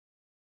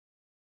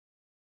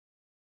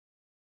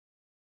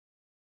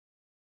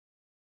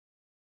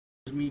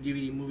me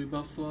DVD movie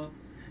buffer,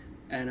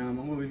 and I'm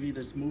gonna review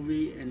this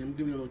movie, and I'm gonna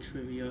give you a little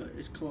trivia.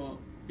 It's called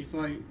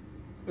before I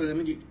well, let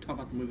me talk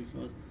about the movie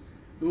first.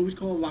 The movie's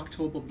called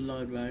Rocktober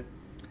Blood, right?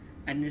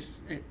 And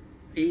it's an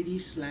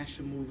 80s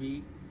slasher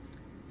movie,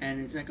 and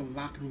it's like a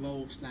rock and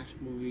roll slasher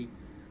movie.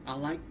 I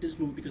like this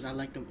movie because I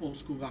like the old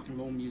school rock and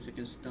roll music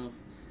and stuff.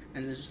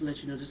 And just to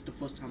let you know, this is the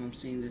first time I'm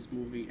seeing this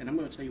movie, and I'm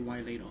gonna tell you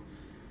why later.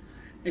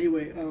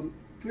 Anyway,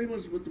 pretty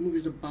much what the movie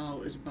is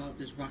about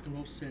this rock and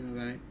roll singer,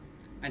 right?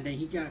 And then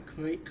he got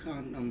crazy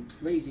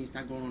and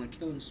started going on a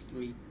killing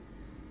spree,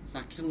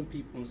 start killing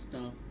people and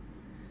stuff.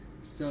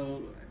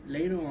 So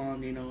later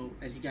on,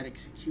 as he got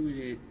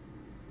executed,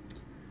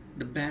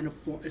 the band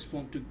is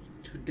formed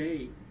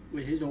today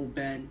with his old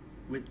band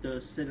with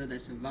the singer that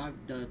survived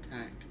the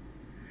attack.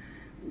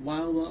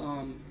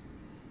 While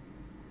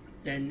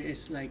then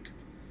it's like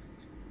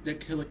the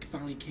killer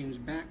finally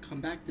come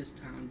back this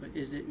time, but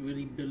is it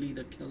really Billy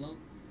the killer?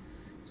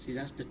 See,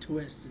 that's the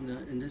twist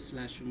in this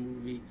slasher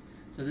movie.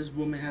 So this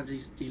woman have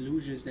these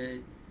delusions that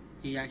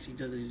he actually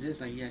does exist,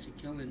 like he actually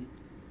killing,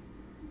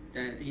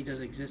 that he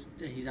does exist,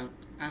 that he's out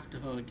after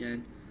her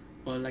again,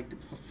 but like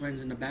her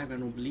friends in the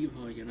background don't believe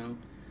her.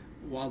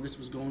 While this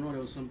was going on,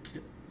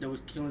 there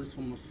was killings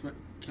from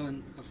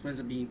killing her friends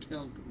are being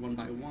killed one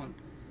by one,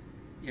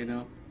 you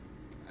know,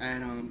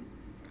 and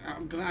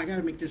I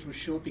gotta make this one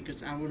short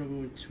because I don't want to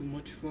ruin too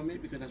much from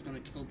it because that's gonna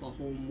kill the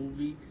whole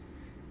movie.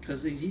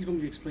 Because he's gonna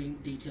be explaining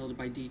detail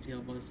by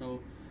detail, but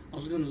so I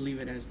was gonna leave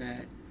it as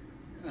that.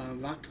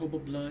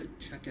 Rocktober Blood,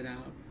 check it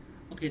out.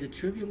 Okay, the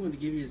trivia I'm gonna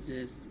give you is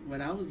this: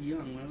 when I was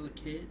young, when I was a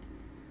kid,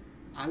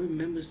 I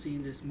remember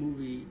seeing this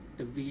movie,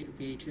 the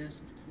VHS,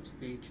 of course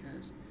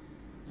VHS,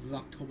 of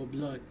Rocktober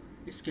Blood.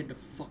 It scared the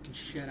fucking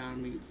shit out of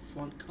me. The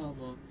front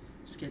cover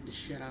scared the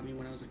shit out of me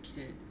when I was a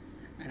kid.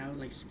 And I was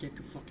like scared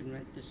to fucking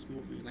rent this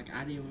movie. Like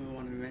I didn't even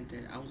want to rent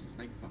it. I was just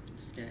like fucking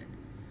scared.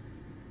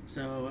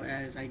 So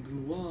as I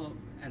grew up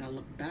and I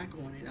look back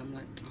on it, I'm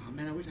like, oh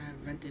man, I wish I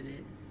had rented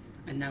it.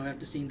 And now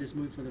after seeing this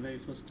movie for the very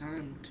first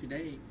time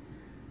today,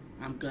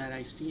 I'm glad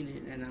I've seen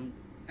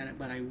it.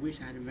 But I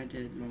wish I had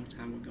rented it a long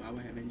time ago. I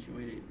would have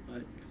enjoyed it,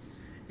 but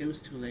it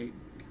was too late.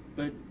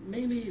 But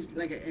mainly it's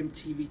like an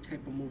MTV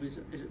type of movie.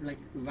 It's like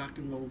rock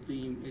and roll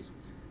theme. It's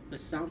the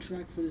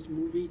soundtrack for this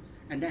movie,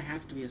 and there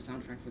have to be a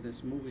soundtrack for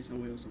this movie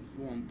some way or some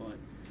form. But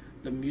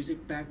the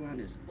music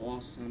background is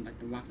awesome, like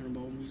the rock and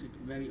roll music,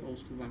 very old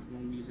school rock and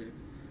roll music.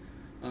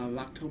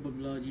 Rocktober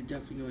Blood, you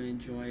definitely gonna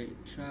enjoy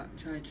it. Try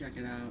and check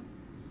it out.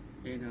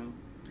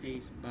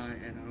 Peace, bye,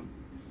 and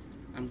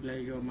I'm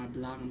glad you're on my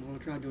blog. I'm gonna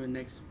try to do a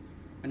next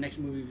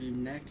movie review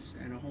next,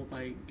 and I hope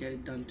I get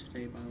it done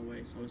today. By the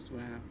way, so let's see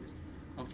what happens.